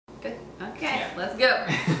Good. Okay, yeah. Let's go.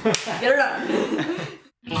 Get her done.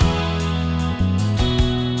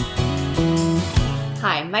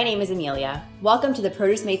 Hi, my name is Amelia. Welcome to the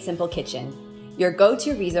Produce Made Simple Kitchen, your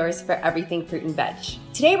go-to resource for everything fruit and veg.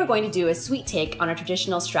 Today we're going to do a sweet take on a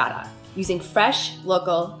traditional strata, using fresh,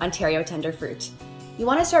 local, Ontario tender fruit. You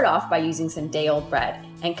want to start off by using some day-old bread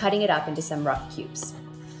and cutting it up into some rough cubes.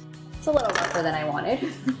 It's a little rougher than I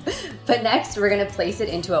wanted. But next, we're going to place it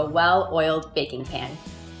into a well-oiled baking pan.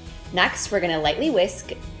 Next, we're going to lightly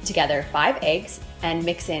whisk together 5 eggs and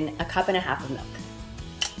mix in a 1.5 cups of milk.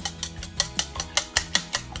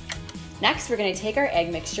 Next, we're going to take our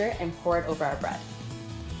egg mixture and pour it over our bread.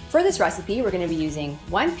 For this recipe, we're going to be using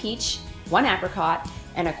 1 peach, 1 apricot,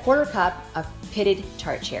 and a 1/4 cup of pitted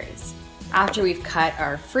tart cherries. After we've cut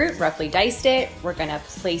our fruit, roughly diced it, we're going to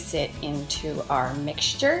place it into our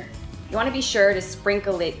mixture. You want to be sure to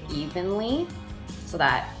sprinkle it evenly so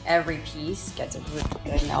that every piece gets a really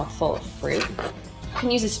good mouthful of fruit. You can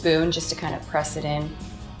use a spoon just to kind of press it in.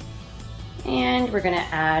 And we're going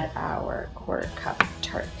to add our 1/4 cup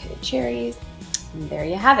tart pitted cherries. And there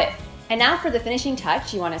you have it. And now for the finishing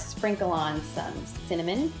touch, you want to sprinkle on some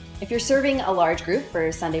cinnamon. If you're serving a large group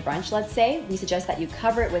for Sunday brunch, let's say, we suggest that you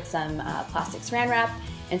cover it with some plastic saran wrap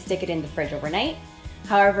and stick it in the fridge overnight.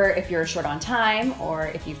 However, if you're short on time or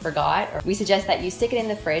if you forgot, we suggest that you stick it in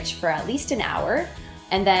the fridge for at least an hour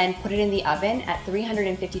and then put it in the oven at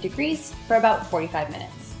 350 degrees for about 45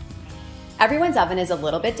 minutes. Everyone's oven is a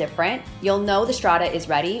little bit different. You'll know the strata is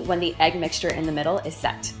ready when the egg mixture in the middle is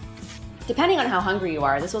set. Depending on how hungry you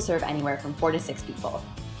are, this will serve anywhere from 4 to 6 people.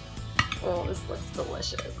 Oh, this looks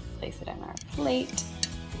delicious. Place it in our plate.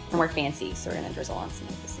 And we're fancy, so we're gonna drizzle on some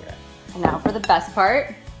maple syrup. And now for the best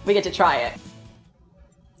part, we get to try it.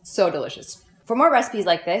 So delicious. For more recipes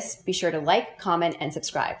like this, be sure to like, comment, and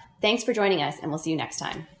subscribe. Thanks for joining us, and we'll see you next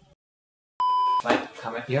time. Like,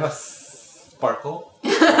 comment. You have a sparkle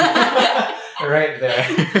right there.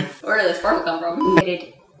 Where did the sparkle come from?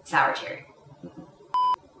 Pitted sour cherry.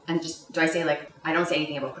 And just, do I say like, I don't say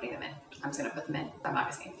anything about putting them in. I'm just gonna put them in. I'm not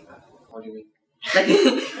gonna say anything about it. What do you mean? Like,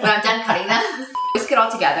 when I'm done cutting them, whisk it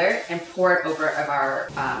all together and pour it over of our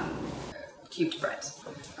cubed bread.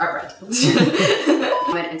 Our bread.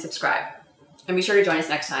 Comment and subscribe. And be sure to join us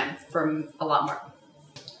next time for a lot more.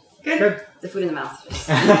 Good. The food in the mouth.